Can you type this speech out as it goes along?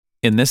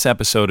In this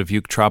episode of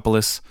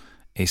Uketropolis,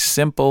 a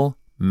simple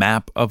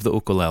map of the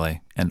ukulele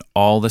and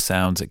all the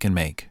sounds it can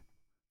make,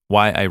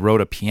 why I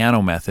wrote a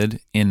piano method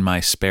in my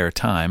spare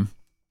time,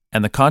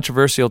 and the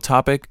controversial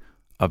topic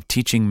of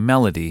teaching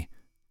melody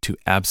to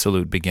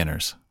absolute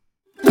beginners.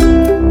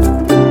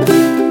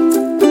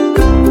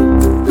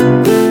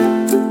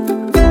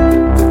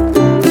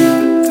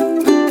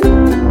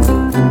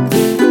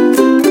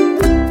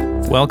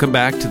 Welcome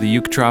back to the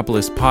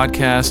Uketropolis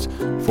podcast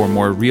for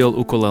more real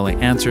ukulele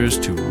answers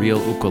to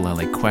real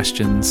ukulele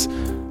questions.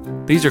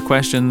 These are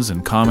questions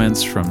and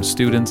comments from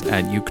students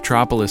at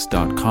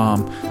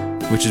uketropolis.com,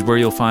 which is where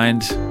you'll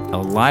find a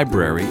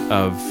library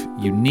of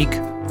unique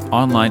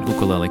online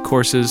ukulele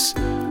courses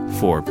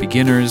for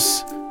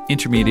beginners,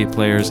 intermediate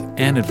players,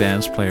 and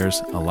advanced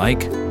players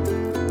alike.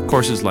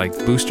 Courses like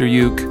Booster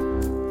Uke,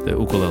 the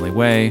Ukulele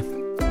Way,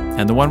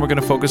 and the one we're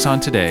going to focus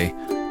on today,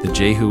 the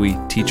Jay Hui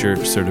Teacher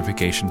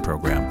Certification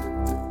Program.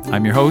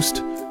 I'm your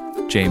host,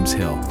 James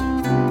Hill.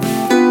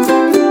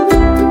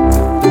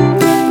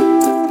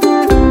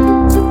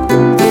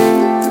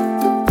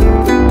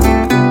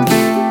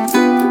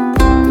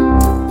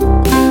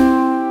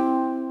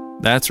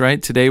 That's right,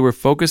 today we're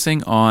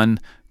focusing on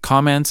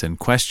comments and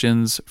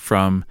questions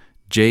from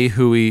Jay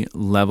Hui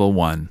Level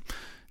 1.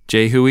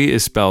 Jay Hui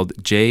is spelled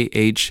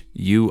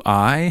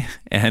J-H-U-I,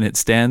 and it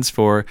stands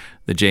for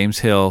the James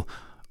Hill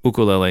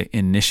Ukulele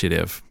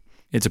Initiative.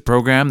 It's a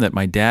program that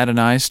my dad and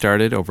I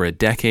started over a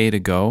decade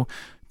ago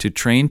to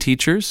train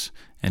teachers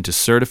and to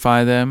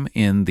certify them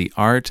in the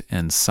art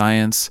and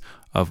science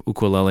of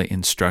ukulele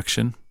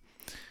instruction.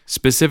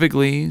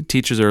 Specifically,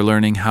 teachers are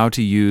learning how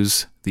to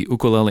use the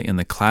ukulele in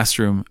the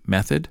classroom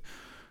method,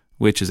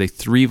 which is a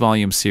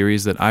 3-volume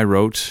series that I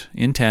wrote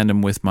in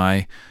tandem with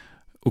my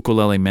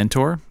ukulele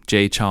mentor,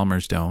 Jay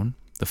Chalmers Doan,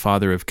 the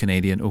father of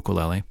Canadian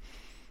ukulele.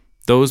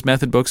 Those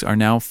method books are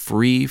now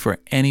free for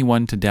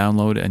anyone to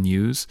download and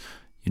use.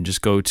 You can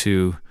just go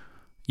to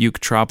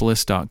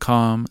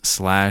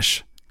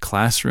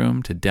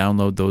uketropolis.com/classroom to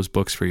download those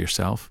books for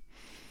yourself.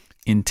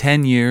 In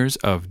 10 years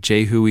of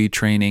Jay Hui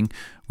training,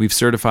 we've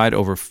certified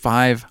over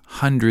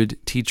 500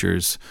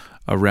 teachers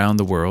around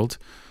the world.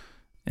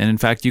 And in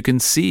fact, you can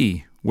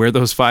see where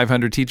those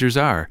 500 teachers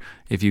are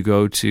if you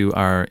go to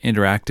our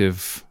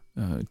interactive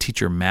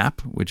teacher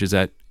map, which is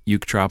at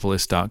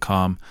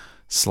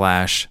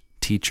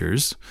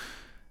uketropolis.com/teachers.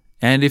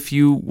 And if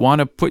you want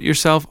to put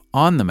yourself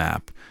on the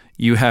map,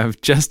 you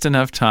have just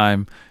enough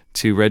time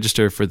to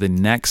register for the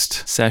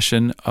next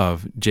session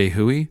of Jay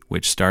Hui,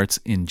 which starts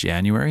in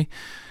January.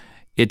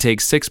 It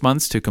takes 6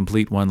 months to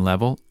complete one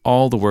level.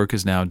 All the work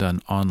is now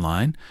done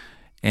online,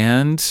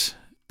 and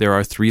there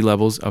are 3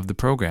 levels of the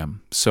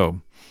program.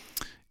 So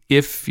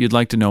if you'd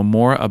like to know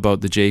more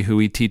about the Jay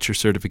Hui Teacher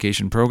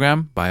Certification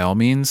Program, by all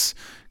means,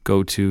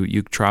 go to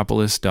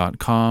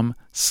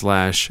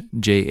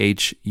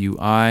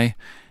uketropolis.com/JHUI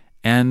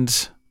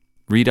and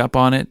read up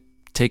on it.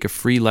 Take a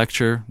free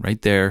lecture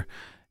right there,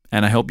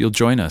 and I hope you'll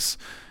join us.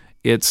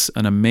 It's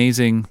an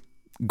amazing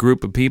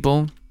group of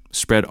people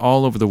spread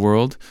all over the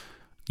world,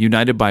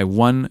 united by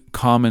one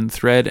common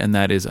thread, and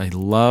that is a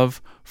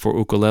love for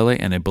ukulele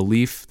and a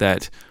belief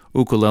that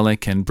ukulele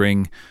can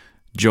bring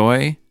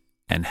joy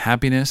and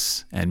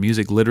happiness and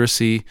music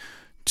literacy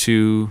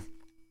to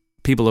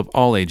people of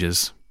all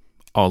ages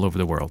all over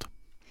the world.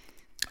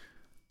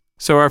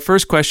 So our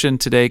first question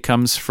today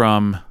comes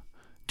from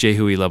Jay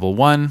Hui Level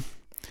 1.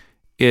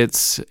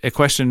 It's a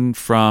question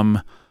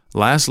from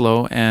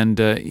Laszlo, and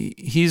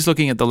he's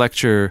looking at the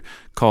lecture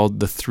called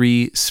The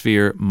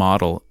 3-Sphere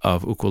Model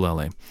of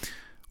Ukulele.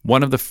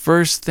 One of the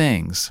first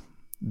things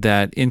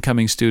that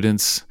incoming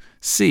students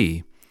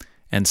see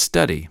and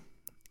study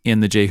in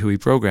the Jay Hui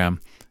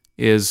program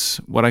is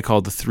what I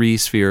call the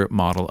 3-sphere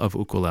model of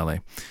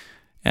ukulele.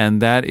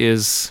 And that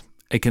is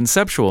a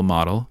conceptual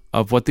model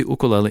of what the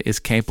ukulele is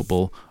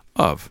capable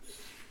of.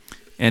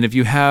 And if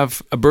you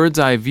have a bird's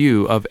eye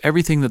view of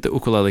everything that the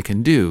ukulele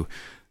can do,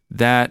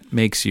 that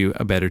makes you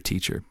a better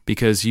teacher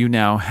because you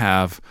now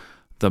have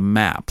the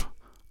map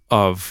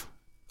of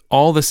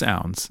all the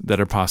sounds that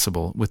are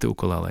possible with the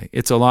ukulele.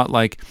 It's a lot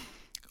like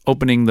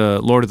opening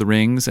the Lord of the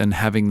Rings and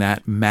having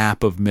that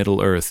map of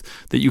Middle-earth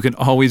that you can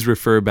always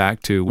refer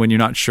back to when you're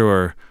not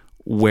sure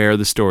where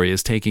the story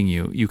is taking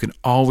you. You can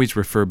always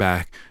refer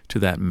back to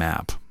that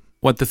map.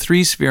 What the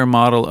 3-sphere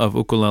model of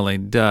ukulele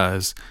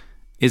does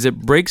is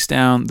it breaks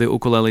down the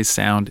ukulele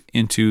sound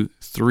into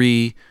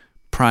 3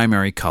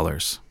 primary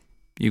colors.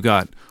 You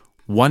got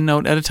one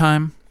note at a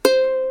time,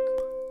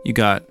 you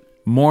got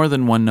more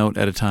than one note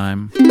at a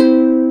time,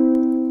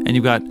 and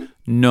you got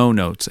no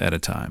notes at a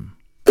time.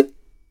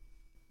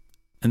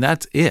 And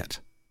that's it.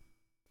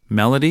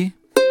 Melody,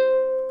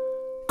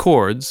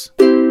 chords,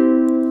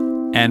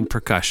 and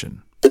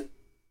percussion.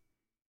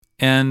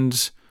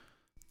 And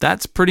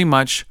that's pretty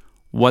much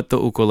what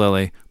the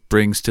ukulele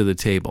brings to the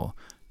table.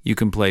 You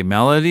can play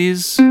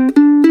melodies, you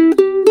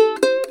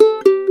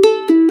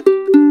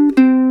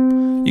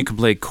can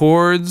play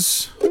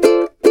chords,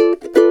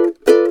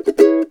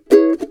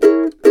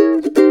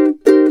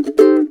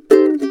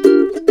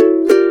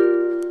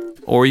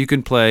 or you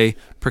can play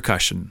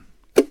percussion.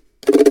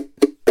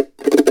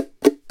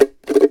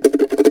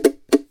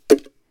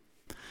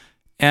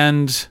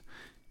 And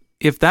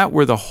if that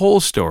were the whole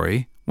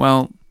story,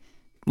 well,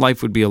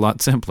 life would be a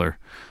lot simpler.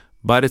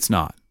 But it's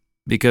not,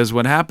 because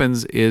what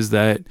happens is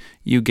that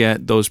you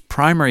get those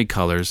primary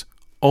colors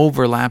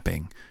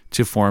overlapping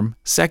to form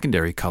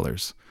secondary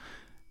colors,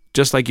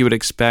 just like you would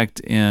expect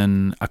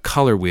in a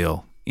color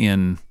wheel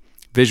in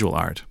visual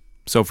art.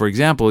 So, for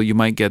example, you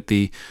might get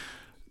the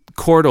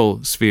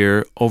chordal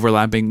sphere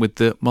overlapping with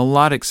the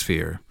melodic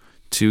sphere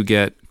to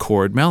get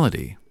chord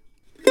melody.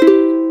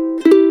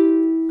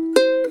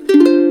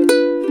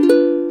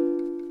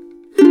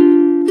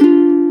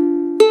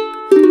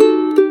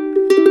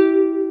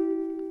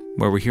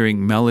 Where we're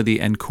hearing melody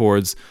and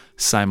chords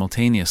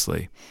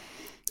simultaneously.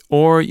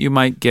 Or you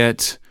might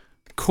get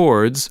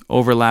chords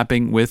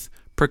overlapping with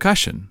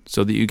percussion,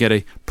 so that you get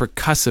a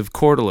percussive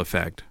chordal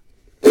effect.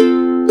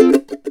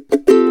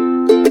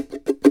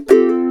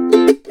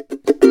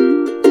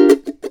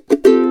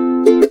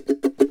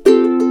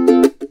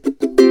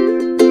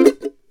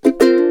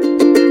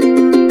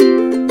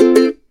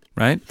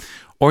 Right?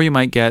 Or you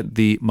might get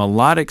the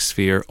melodic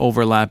sphere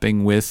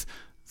overlapping with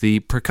the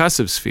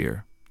percussive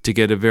sphere, to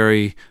get a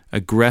very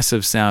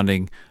aggressive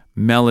sounding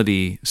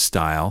melody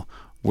style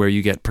where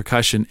you get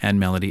percussion and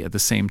melody at the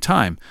same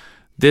time.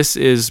 This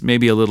is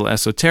maybe a little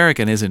esoteric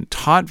and isn't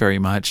taught very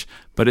much,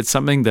 but it's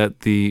something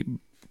that the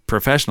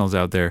professionals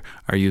out there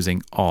are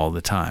using all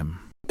the time.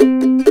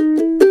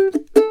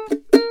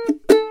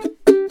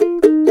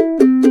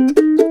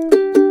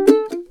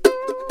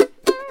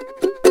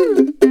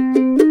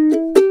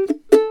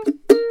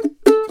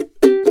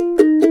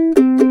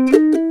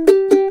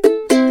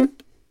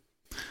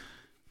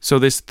 So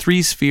this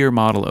three-sphere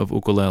model of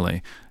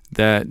ukulele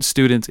that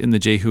students in the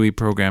Jehui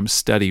program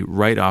study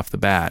right off the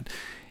bat,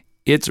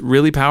 it's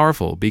really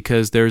powerful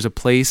because there's a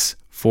place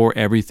for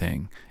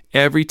everything.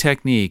 Every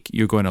technique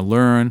you're going to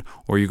learn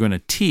or you're going to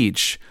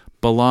teach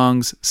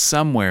belongs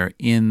somewhere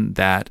in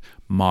that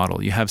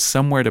model. You have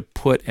somewhere to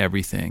put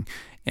everything,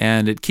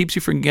 and it keeps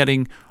you from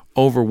getting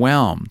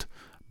overwhelmed,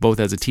 both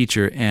as a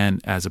teacher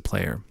and as a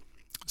player.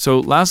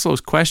 So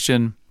Laszlo's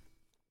question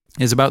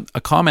is about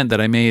a comment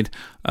that I made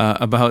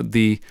about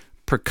the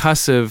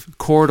percussive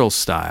chordal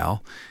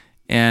style,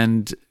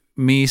 and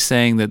me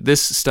saying that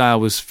this style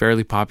was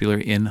fairly popular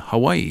in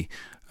Hawaii,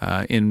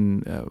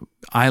 in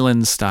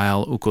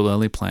island-style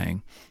ukulele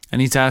playing. And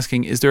he's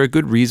asking, is there a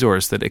good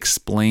resource that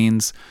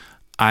explains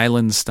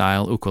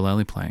island-style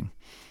ukulele playing?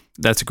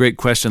 That's a great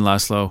question,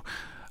 Laszlo.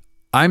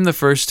 I'm the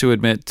first to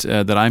admit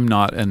that I'm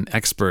not an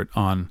expert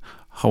on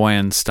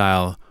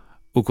Hawaiian-style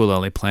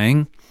ukulele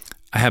playing.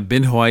 I have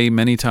been to Hawaii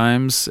many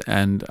times,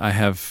 and I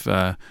have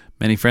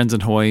many friends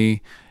in Hawaii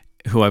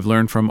who I've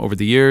learned from over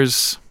the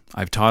years.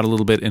 I've taught a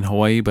little bit in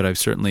Hawaii, but I've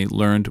certainly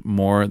learned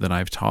more than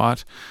I've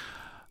taught.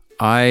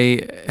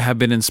 I have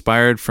been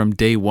inspired from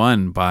day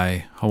one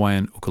by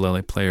Hawaiian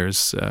ukulele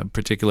players,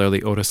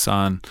 particularly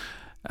Oda-san,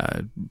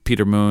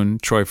 Peter Moon,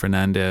 Troy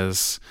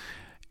Fernandez,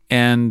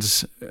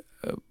 and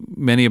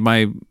many of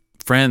my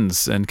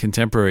friends and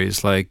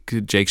contemporaries like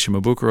Jake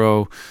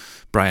Shimabukuro,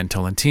 Brian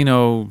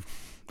Tolentino,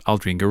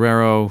 Aldrin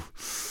Guerrero,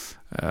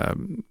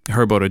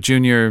 Herb Oda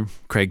Jr.,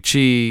 Craig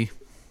Chi,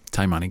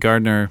 Taimani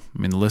Gardner. I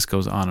mean, the list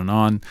goes on and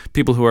on.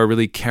 People who are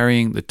really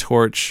carrying the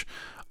torch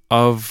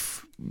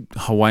of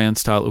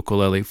Hawaiian-style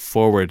ukulele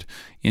forward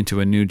into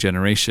a new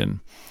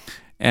generation.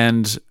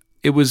 And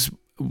it was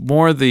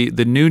more the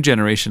new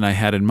generation I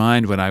had in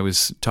mind when I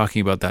was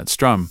talking about that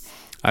strum.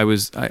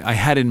 I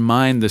had in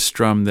mind the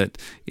strum that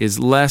is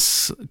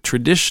less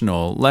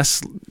traditional,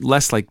 less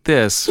like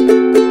this,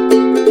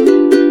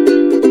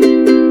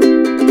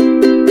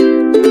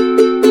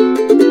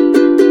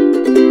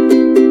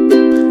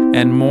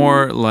 and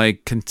more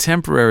like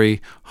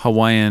contemporary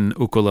Hawaiian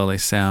ukulele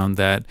sound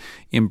that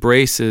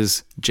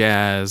embraces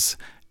jazz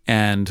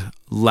and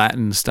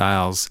Latin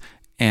styles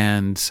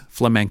and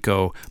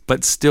flamenco,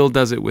 but still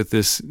does it with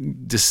this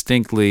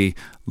distinctly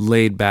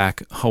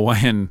laid-back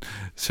Hawaiian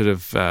sort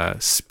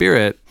of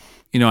spirit.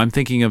 You know, I'm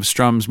thinking of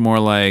strums more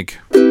like...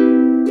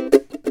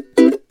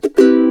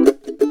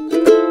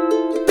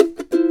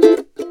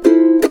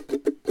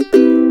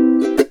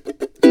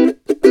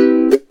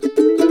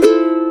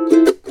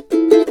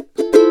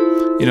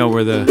 You know,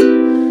 where the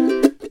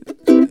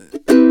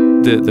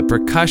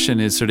percussion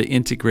is sort of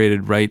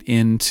integrated right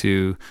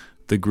into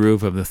the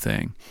groove of the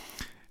thing.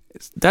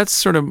 That's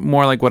sort of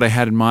more like what I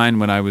had in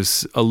mind when I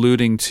was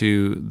alluding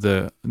to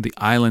the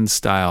island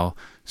style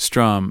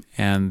strum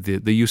and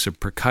the use of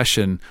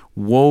percussion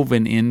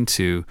woven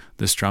into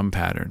the strum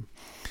pattern.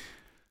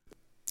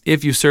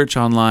 If you search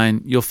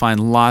online, you'll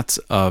find lots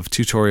of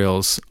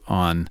tutorials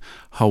on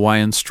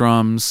Hawaiian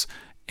strums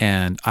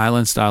and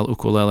island style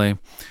ukulele.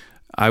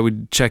 I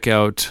would check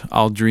out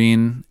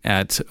Aldrin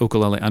at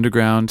Ukulele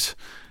Underground.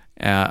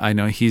 I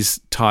know he's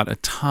taught a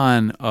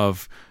ton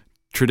of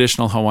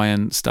traditional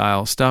Hawaiian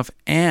style stuff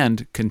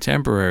and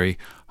contemporary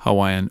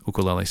Hawaiian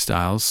ukulele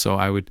styles, so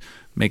I would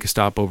make a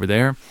stop over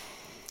there.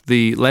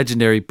 The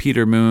legendary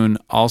Peter Moon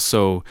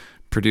also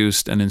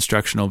produced an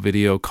instructional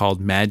video called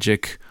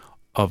Magic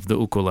of the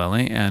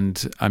Ukulele,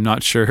 and I'm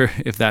not sure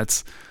if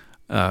that's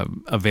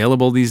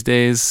available these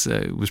days.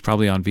 It was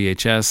probably on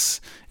VHS.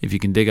 If you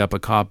can dig up a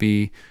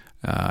copy,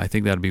 I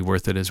think that'd be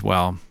worth it as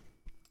well.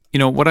 You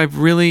know, what I've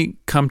really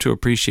come to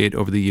appreciate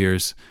over the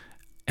years,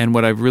 and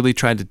what I've really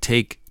tried to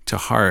take to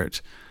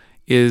heart,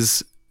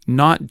 is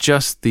not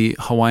just the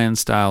Hawaiian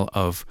style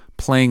of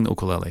playing the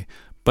ukulele,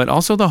 but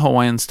also the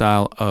Hawaiian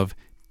style of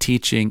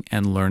teaching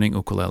and learning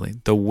ukulele,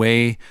 the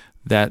way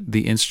that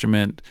the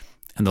instrument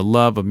and the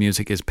love of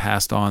music is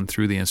passed on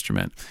through the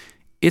instrument.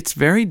 It's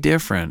very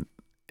different,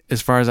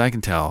 as far as I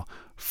can tell,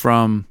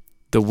 from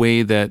the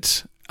way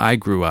that I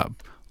grew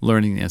up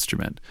learning the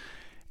instrument.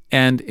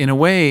 And in a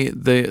way,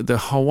 the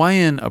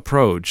Hawaiian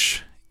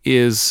approach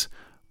is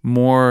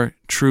more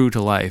true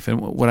to life. And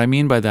what I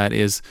mean by that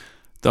is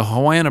the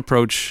Hawaiian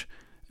approach,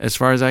 as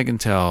far as I can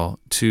tell,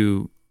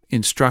 to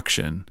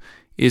instruction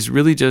is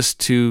really just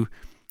to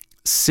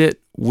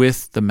sit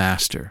with the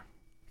master,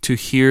 to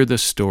hear the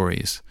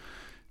stories,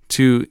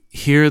 to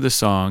hear the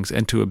songs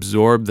and to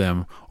absorb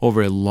them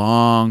over a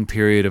long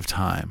period of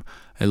time,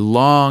 a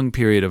long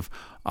period of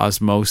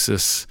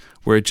osmosis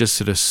where it just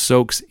sort of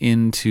soaks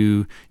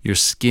into your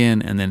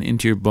skin and then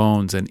into your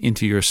bones and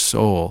into your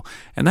soul.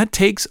 And that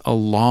takes a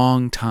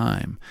long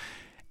time.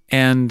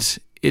 And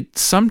it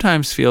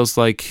sometimes feels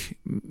like,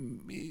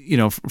 you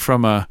know,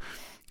 from a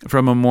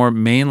more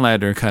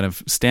mainlander kind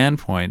of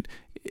standpoint,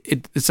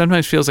 it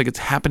sometimes feels like it's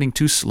happening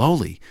too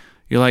slowly.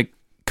 You're like,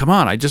 come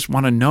on, I just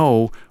want to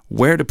know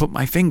where to put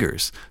my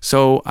fingers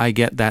so I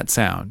get that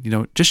sound. You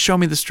know, just show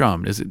me the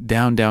strum. Is it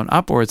down, down,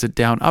 up, or is it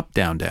down, up,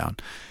 down, down?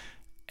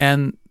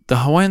 And the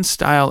Hawaiian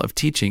style of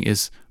teaching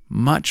is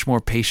much more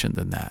patient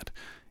than that.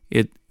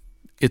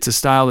 It's a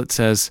style that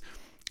says,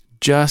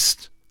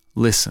 just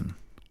listen.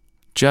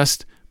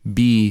 Just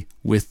be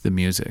with the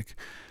music.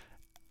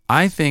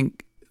 I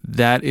think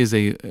that is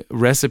a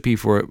recipe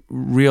for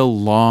real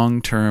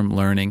long-term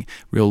learning,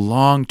 real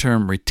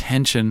long-term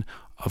retention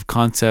of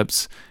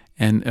concepts,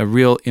 and a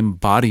real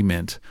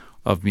embodiment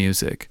of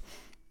music.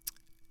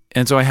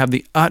 And so I have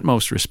the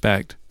utmost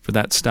respect for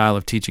that style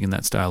of teaching and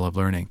that style of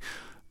learning.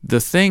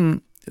 The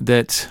thing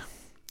that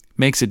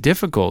makes it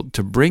difficult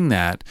to bring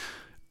that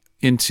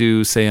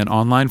into, say, an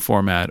online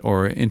format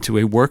or into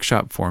a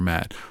workshop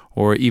format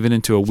or even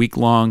into a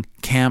week-long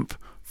camp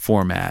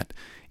format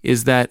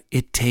is that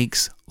it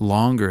takes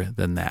longer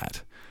than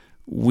that.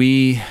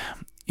 We,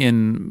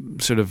 in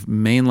sort of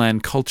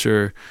mainland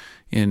culture,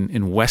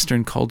 in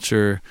Western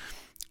culture,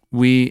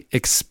 we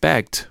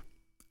expect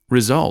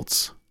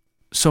results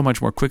so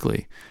much more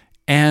quickly.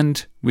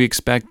 And we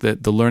expect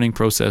that the learning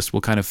process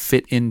will kind of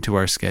fit into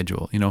our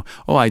schedule. You know,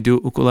 I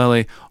do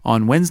ukulele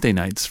on Wednesday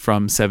nights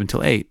from 7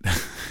 till 8.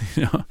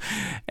 You know,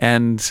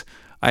 and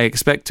I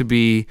expect to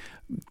be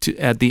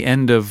at the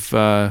end of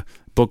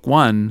book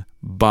 1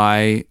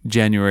 by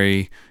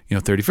January,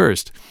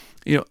 31st.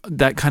 You know,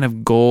 that kind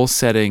of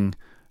goal-setting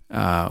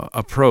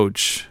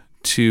approach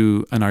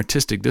to an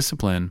artistic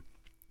discipline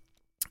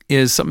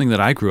is something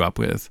that I grew up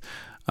with,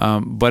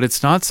 but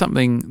it's not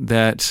something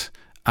that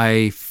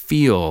I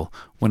feel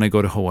when I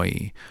go to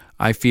Hawaii.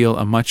 I feel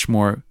a much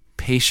more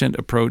patient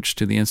approach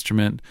to the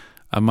instrument,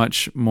 a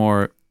much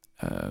more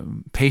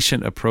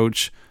patient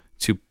approach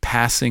to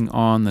passing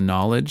on the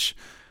knowledge,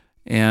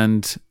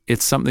 and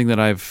it's something that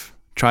I've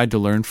tried to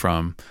learn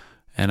from,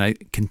 and I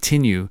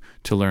continue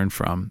to learn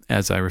from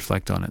as I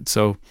reflect on it.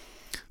 So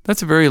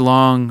that's a very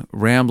long,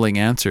 rambling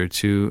answer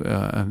to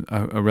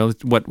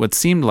what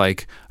seemed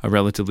like a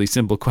relatively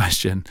simple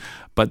question,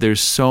 but there's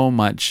so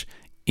much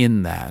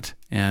in that.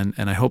 And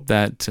I hope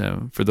that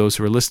for those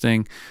who are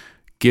listening,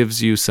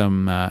 gives you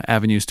some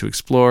avenues to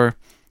explore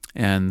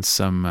and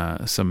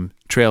some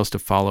trails to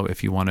follow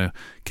if you want to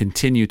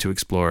continue to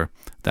explore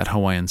that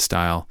Hawaiian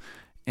style,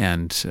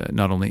 and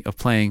not only of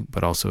playing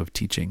but also of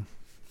teaching.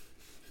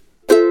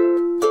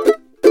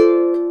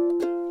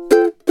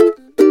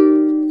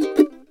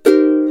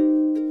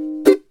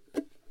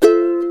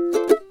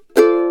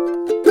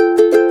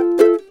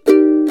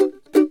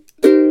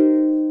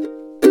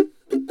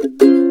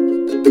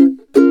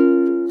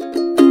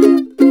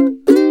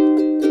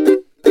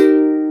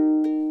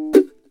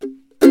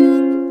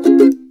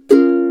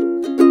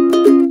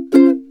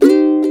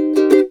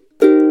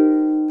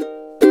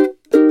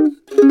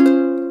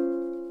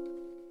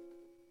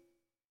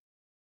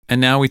 And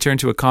now we turn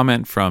to a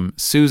comment from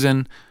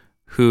Susan,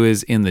 who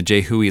is in the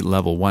Jehui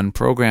Level 1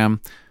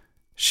 program.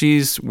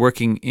 She's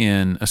working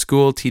in a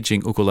school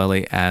teaching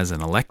ukulele as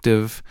an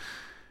elective.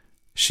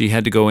 She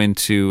had to go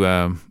into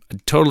a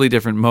totally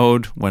different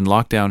mode when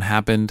lockdown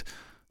happened.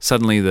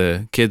 Suddenly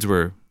the kids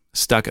were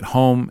stuck at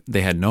home.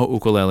 They had no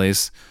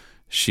ukuleles.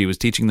 She was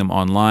teaching them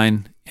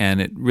online,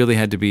 and it really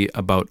had to be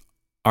about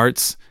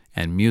arts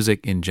and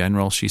music in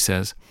general, she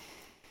says.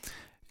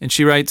 And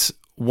she writes,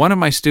 one of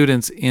my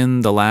students in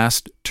the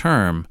last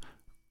term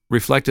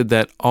reflected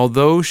that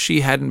although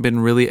she hadn't been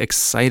really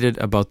excited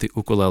about the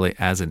ukulele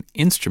as an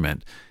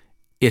instrument,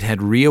 it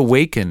had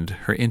reawakened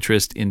her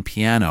interest in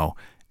piano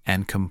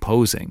and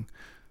composing.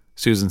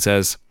 Susan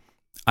says,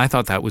 I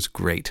thought that was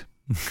great.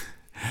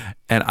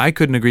 And I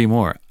couldn't agree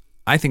more.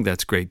 I think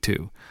that's great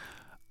too.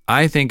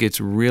 I think it's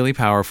really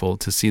powerful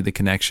to see the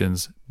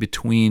connections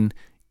between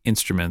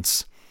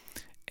instruments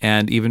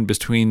and even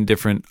between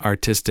different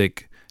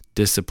artistic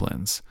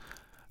disciplines.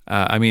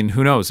 I mean,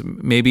 who knows?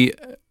 Maybe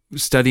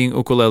studying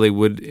ukulele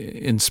would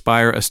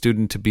inspire a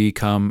student to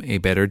become a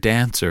better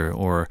dancer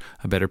or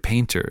a better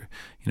painter.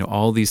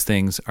 All these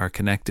things are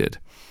connected.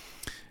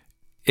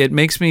 It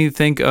makes me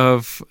think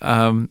of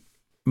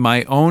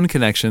my own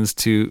connections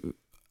to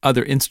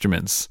other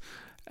instruments.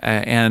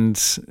 And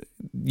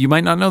you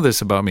might not know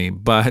this about me,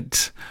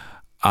 but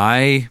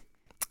I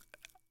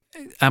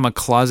am a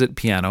closet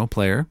piano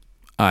player.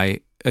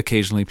 I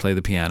occasionally play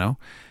the piano.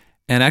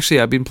 And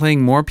actually, I've been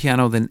playing more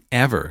piano than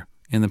ever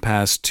in the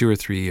past 2 or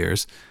 3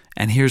 years.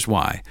 And here's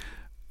why.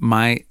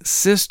 My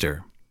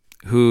sister,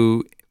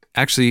 who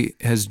actually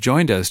has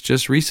joined us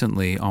just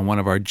recently on one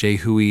of our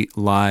Jehui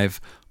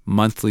live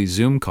monthly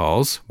Zoom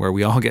calls, where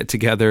we all get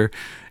together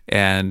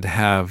and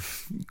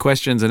have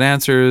questions and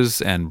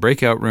answers and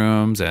breakout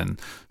rooms and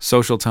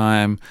social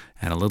time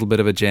and a little bit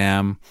of a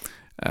jam.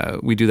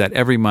 We do that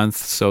every month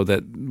so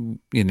that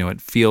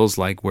it feels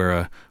like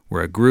we're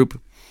a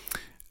group.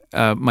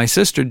 My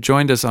sister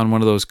joined us on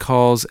one of those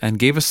calls and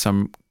gave us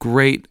some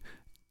great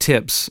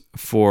tips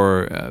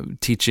for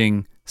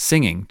teaching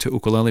singing to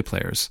ukulele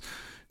players.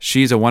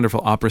 She's a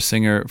wonderful opera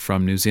singer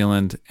from New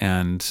Zealand,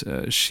 and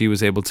she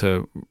was able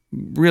to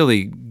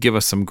really give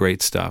us some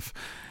great stuff.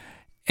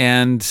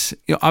 And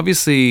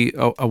obviously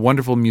a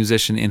wonderful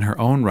musician in her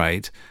own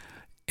right.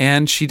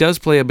 And she does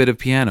play a bit of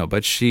piano,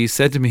 but she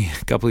said to me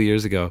a couple of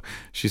years ago,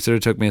 she sort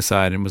of took me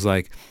aside and was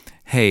like,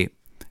 hey,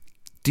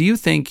 do you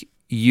think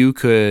you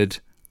could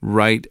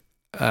write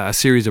a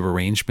series of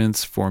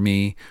arrangements for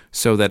me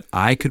so that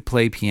I could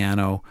play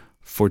piano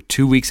for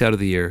 2 weeks out of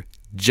the year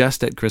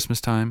just at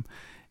Christmas time?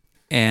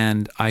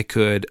 And I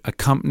could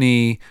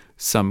accompany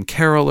some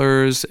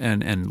carolers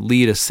and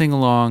lead a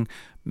sing-along,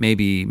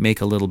 maybe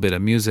make a little bit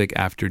of music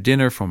after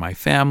dinner for my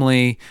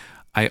family.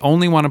 I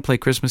only want to play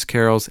Christmas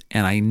carols,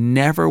 and I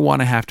never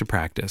want to have to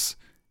practice.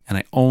 And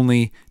I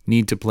only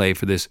need to play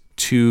for this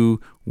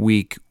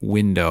 2-week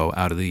window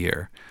out of the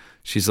year.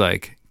 She's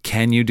like,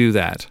 can you do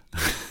that?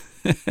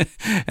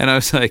 And I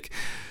was like,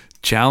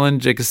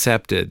 challenge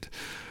accepted.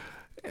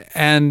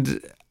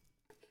 And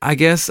I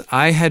guess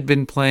I had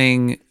been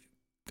playing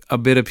a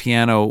bit of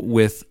piano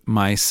with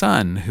my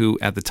son, who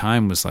at the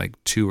time was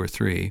like 2 or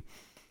 3.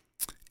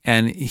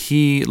 And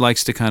he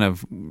likes to kind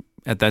of,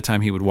 at that time,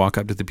 he would walk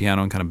up to the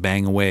piano and kind of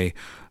bang away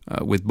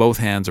with both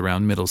hands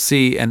around middle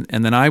C. And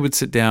then I would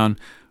sit down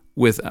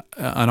with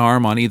an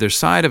arm on either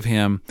side of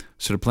him,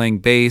 sort of playing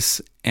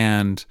bass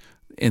and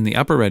in the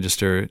upper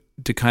register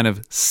to kind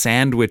of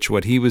sandwich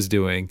what he was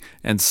doing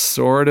and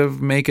sort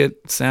of make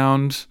it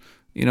sound,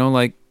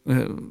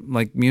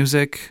 like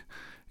music.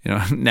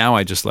 Now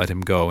I just let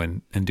him go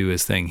and do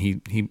his thing.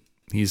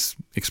 He's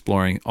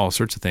exploring all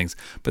sorts of things.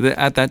 But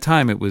at that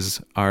time, it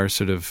was our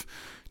sort of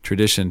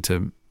tradition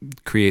to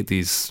create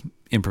these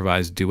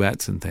improvised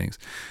duets and things.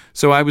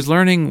 So I was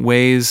learning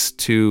ways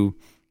to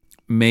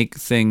make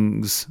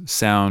things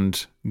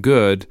sound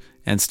good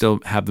and still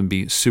have them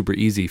be super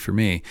easy for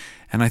me.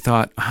 And I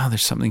thought,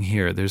 there's something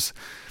here.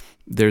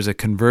 There's a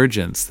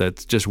convergence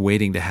that's just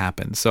waiting to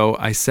happen. So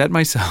I set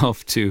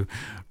myself to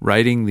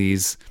writing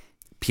these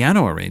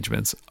piano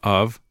arrangements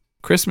of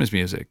Christmas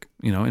music,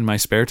 in my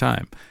spare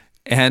time.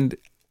 And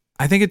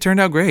I think it turned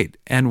out great.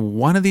 And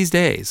one of these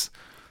days,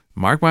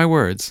 mark my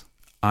words,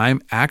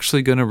 I'm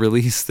actually going to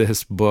release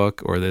this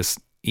book or this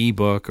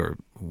ebook or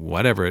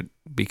whatever it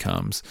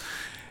becomes.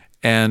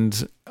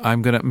 And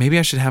maybe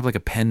I should have like a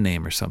pen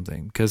name or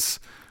something, because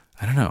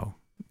I don't know.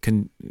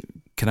 Can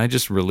I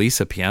just release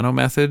a piano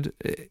method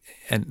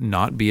and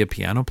not be a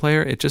piano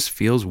player? It just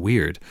feels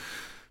weird.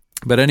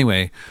 But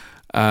anyway,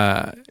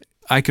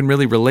 I can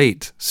really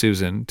relate,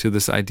 Susan, to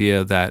this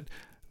idea that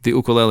the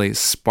ukulele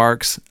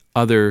sparks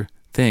other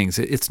things.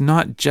 It's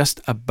not just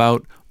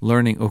about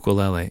learning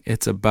ukulele.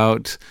 It's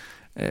about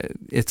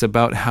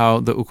how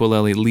the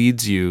ukulele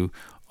leads you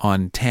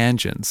on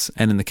tangents.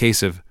 And in the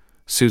case of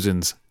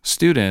Susan's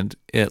student,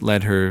 it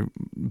led her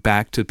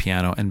back to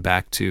piano and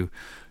back to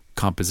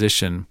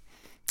composition.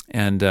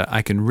 And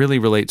I can really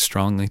relate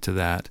strongly to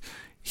that.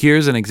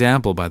 Here's an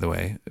example, by the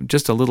way,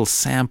 just a little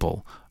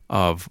sample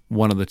of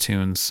one of the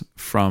tunes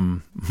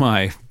from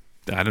my,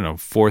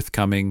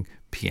 forthcoming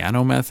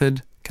piano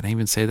method. Can I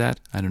even say that?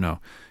 I don't know.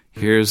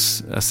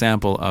 Here's a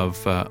sample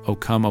of O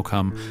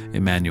Come,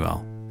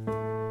 Emmanuel.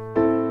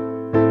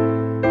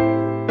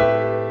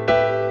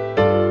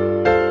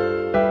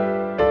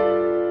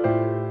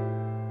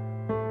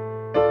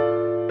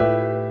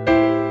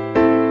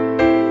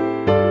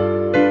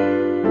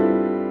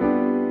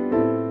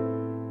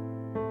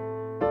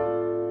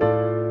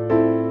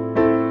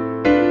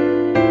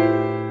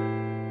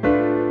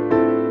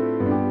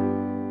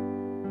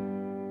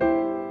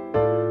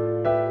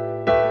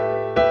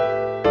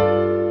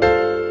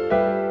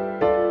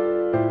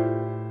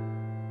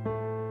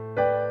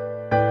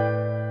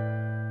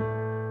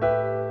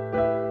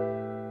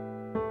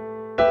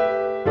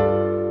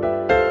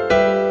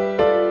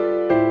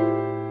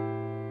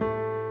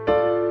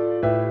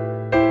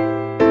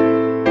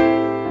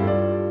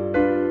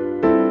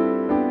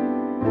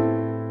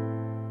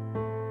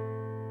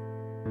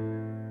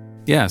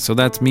 Yeah, so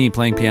that's me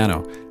playing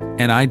piano.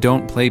 And I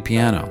don't play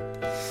piano.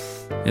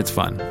 It's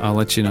fun. I'll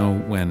let you know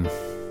when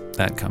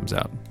that comes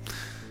out.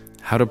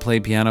 How to play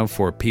piano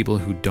for people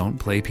who don't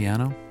play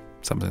piano?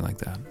 Something like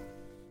that.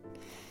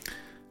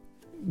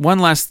 One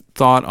last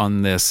thought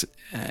on this,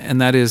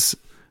 and that is,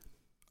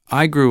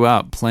 I grew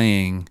up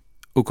playing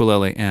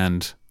ukulele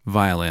and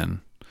violin.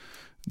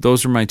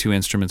 Those were my two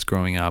instruments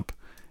growing up.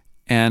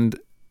 And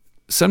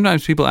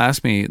sometimes people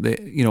ask me,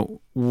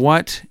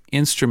 what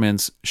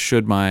instruments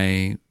should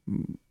my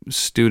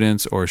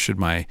students or should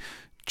my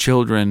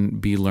children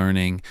be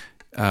learning?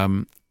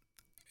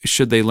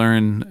 Should they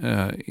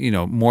learn,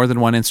 more than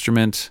one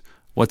instrument?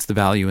 What's the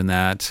value in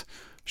that?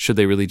 Should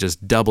they really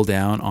just double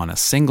down on a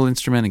single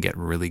instrument and get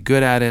really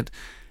good at it?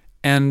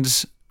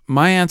 And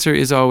my answer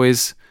is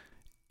always,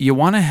 you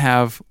want to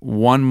have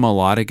one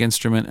melodic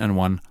instrument and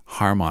one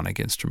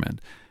harmonic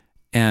instrument.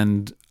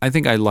 And I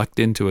think I lucked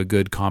into a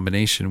good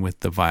combination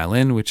with the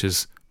violin, which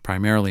is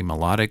primarily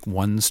melodic,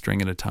 one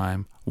string at a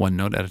time, one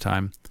note at a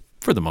time,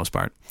 for the most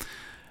part.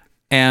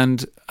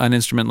 And an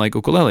instrument like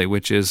ukulele,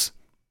 which is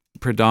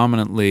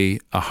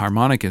predominantly a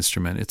harmonic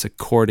instrument. It's a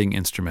chording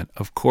instrument.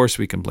 Of course,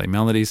 we can play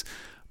melodies,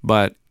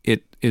 but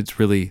it's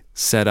really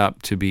set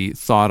up to be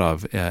thought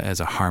of as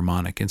a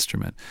harmonic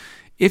instrument.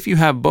 If you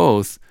have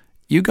both,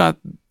 you got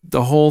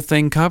the whole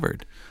thing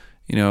covered.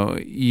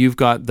 You've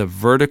got the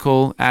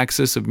vertical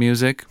axis of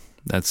music,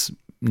 that's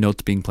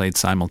notes being played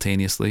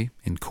simultaneously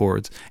in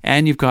chords,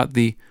 and you've got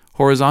the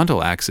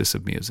horizontal axis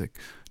of music,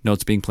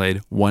 notes being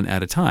played one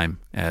at a time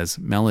as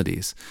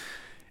melodies.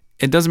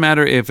 It doesn't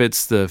matter if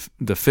it's the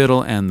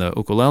fiddle and the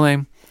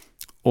ukulele,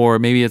 or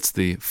maybe it's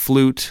the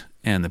flute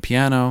and the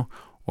piano,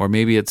 or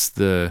maybe it's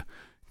the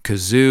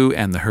kazoo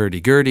and the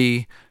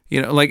hurdy-gurdy.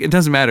 It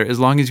doesn't matter. As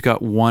long as you've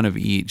got one of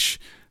each,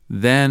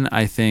 then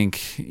I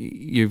think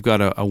you've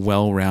got a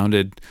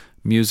well-rounded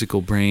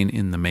musical brain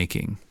in the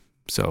making.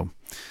 So,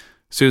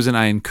 Susan,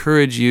 I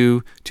encourage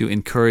you to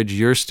encourage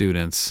your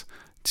students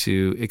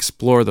to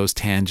explore those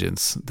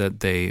tangents that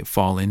they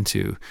fall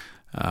into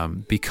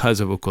because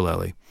of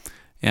ukulele.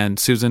 And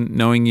Susan,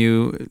 knowing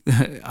you,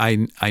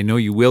 I know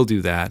you will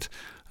do that,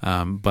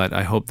 but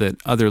I hope that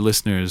other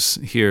listeners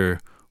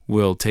here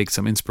will take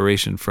some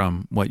inspiration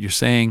from what you're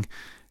saying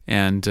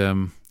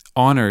and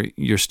honor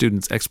your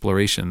students'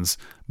 explorations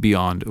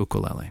beyond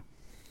ukulele.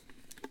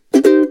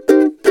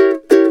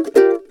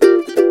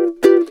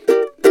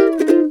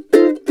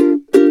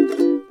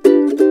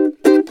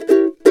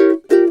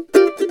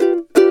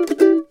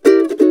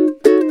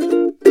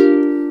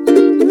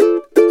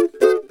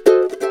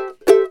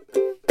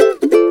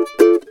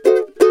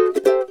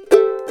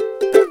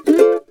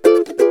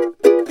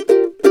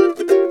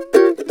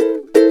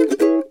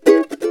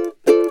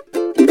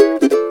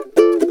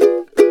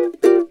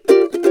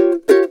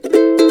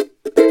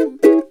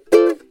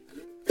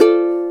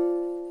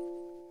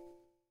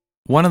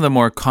 One of the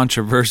more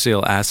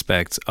controversial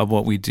aspects of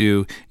what we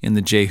do in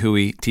the Jay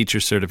Hui Teacher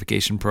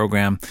Certification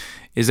Program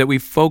is that we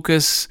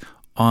focus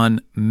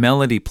on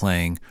melody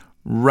playing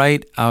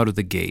right out of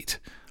the gate,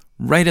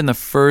 right in the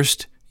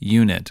first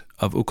unit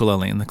of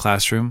Ukulele in the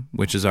Classroom,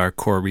 which is our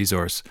core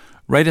resource.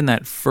 Right in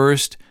that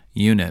first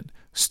unit,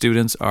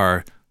 students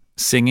are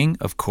singing,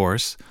 of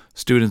course,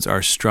 students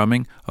are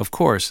strumming, of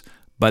course,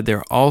 but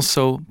they're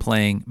also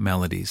playing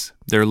melodies.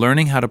 They're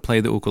learning how to play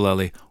the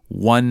ukulele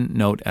one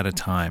note at a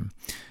time.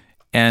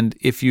 And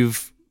if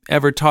you've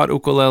ever taught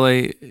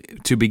ukulele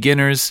to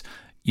beginners,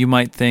 you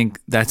might think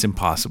that's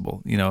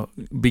impossible.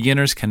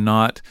 Beginners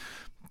cannot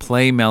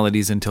play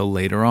melodies until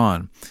later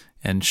on.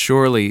 And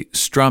surely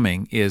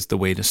strumming is the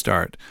way to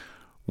start.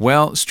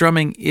 Well,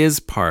 strumming is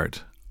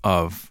part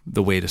of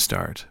the way to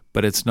start,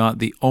 but it's not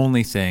the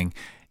only thing.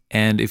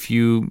 And if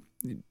you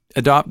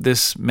adopt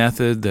this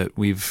method that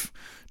we've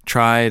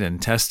tried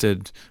and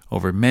tested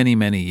over many,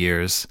 many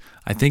years,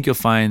 I think you'll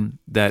find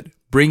that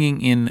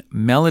bringing in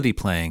melody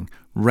playing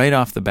right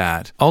off the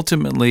bat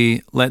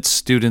ultimately lets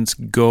students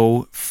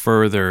go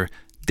further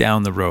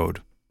down the road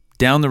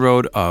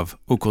of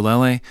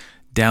ukulele,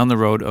 down the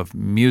road of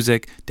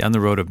music, down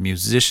the road of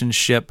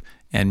musicianship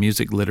and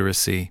music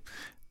literacy.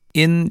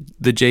 In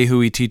the Jay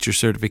Hui Teacher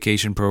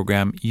Certification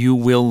Program, you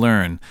will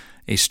learn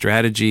a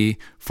strategy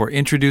for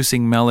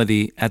introducing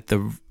melody at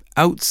the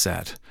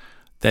outset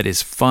that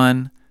is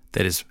fun,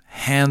 that is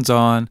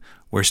hands-on,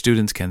 where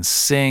students can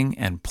sing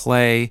and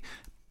play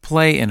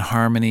in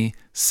harmony,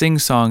 sing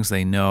songs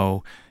they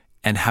know,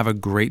 and have a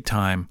great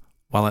time,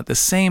 while at the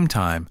same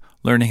time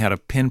learning how to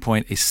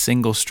pinpoint a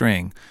single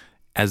string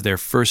as their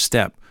first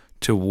step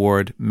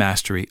toward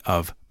mastery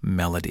of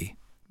melody.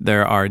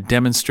 There are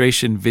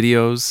demonstration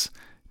videos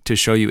to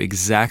show you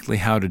exactly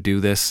how to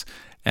do this,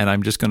 and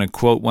I'm just going to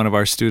quote one of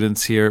our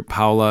students here,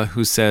 Paula,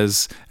 who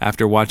says,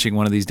 after watching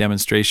one of these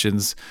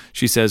demonstrations,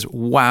 she says,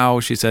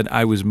 "Wow," she said,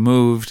 "I was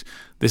moved.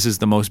 This is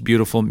the most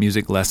beautiful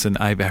music lesson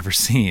I've ever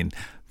seen.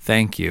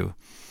 Thank you."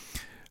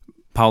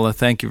 Paula,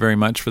 thank you very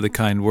much for the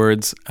kind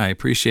words. I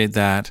appreciate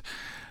that.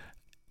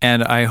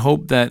 And I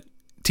hope that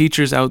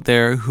teachers out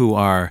there who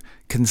are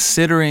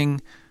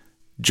considering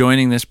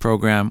joining this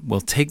program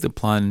will take the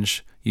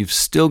plunge. you've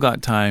still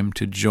got time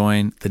to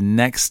join the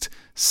next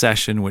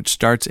session, which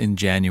starts in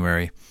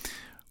January.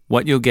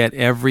 What you'll get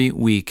every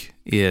week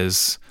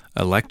is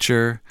a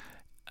lecture,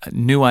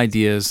 new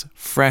ideas,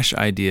 fresh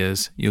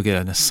ideas. You'll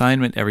get an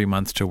assignment every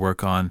month to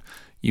work on.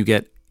 You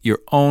get your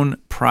own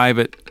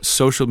private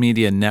social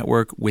media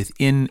network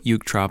within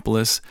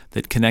Youtropolis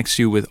that connects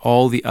you with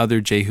all the other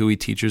Jehui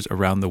teachers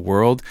around the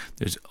world.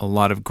 There's a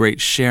lot of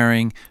great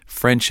sharing,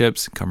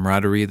 friendships,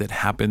 camaraderie that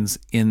happens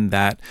in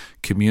that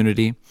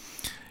community.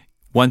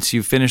 Once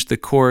you've finished the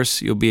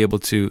course, you'll be able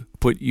to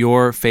put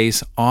your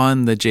face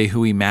on the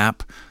Jehui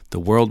map, the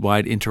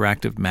worldwide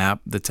interactive map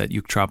that's at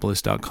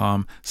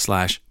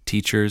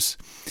youtropolis.com/teachers.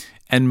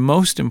 And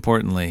most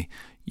importantly,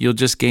 you'll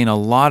just gain a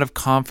lot of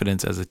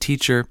confidence as a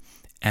teacher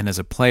and as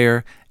a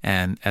player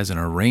and as an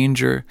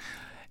arranger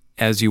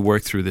as you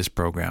work through this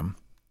program.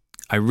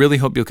 I really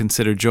hope you'll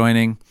consider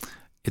joining.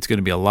 It's going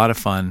to be a lot of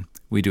fun.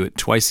 We do it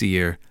twice a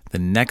year. The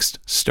next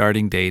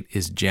starting date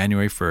is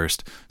January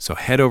 1st. So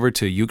head over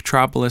to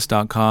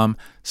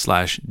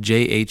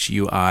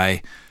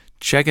youtropolis.com/JHUI.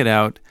 Check it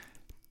out.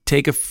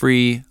 Take a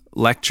free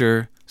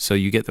lecture so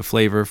you get the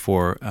flavor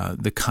for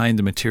the kind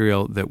of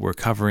material that we're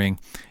covering.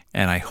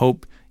 And I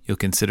hope you'll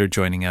consider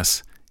joining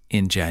us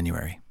in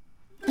January.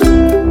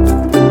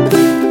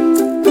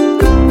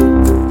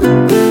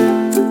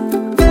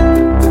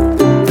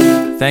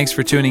 Thanks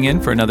for tuning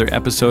in for another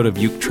episode of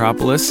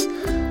Youtropolis.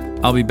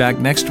 I'll be back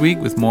next week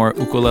with more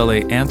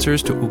ukulele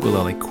answers to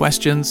ukulele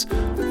questions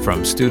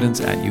from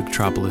students at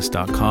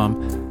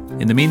youtropolis.com.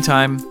 In the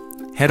meantime,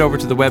 head over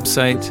to the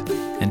website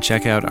and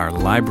check out our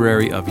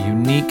library of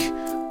unique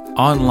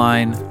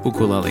online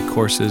ukulele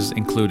courses,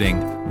 including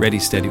Ready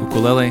Steady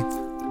Ukulele,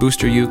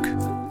 Booster Uke,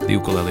 The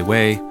Ukulele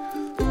Way,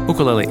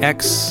 Ukulele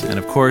X, and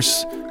of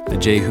course, the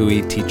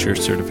Jehui Teacher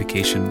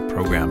Certification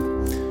Program.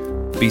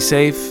 Be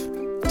safe,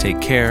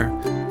 take care,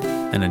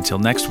 and until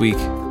next week,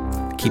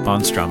 keep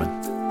on strumming.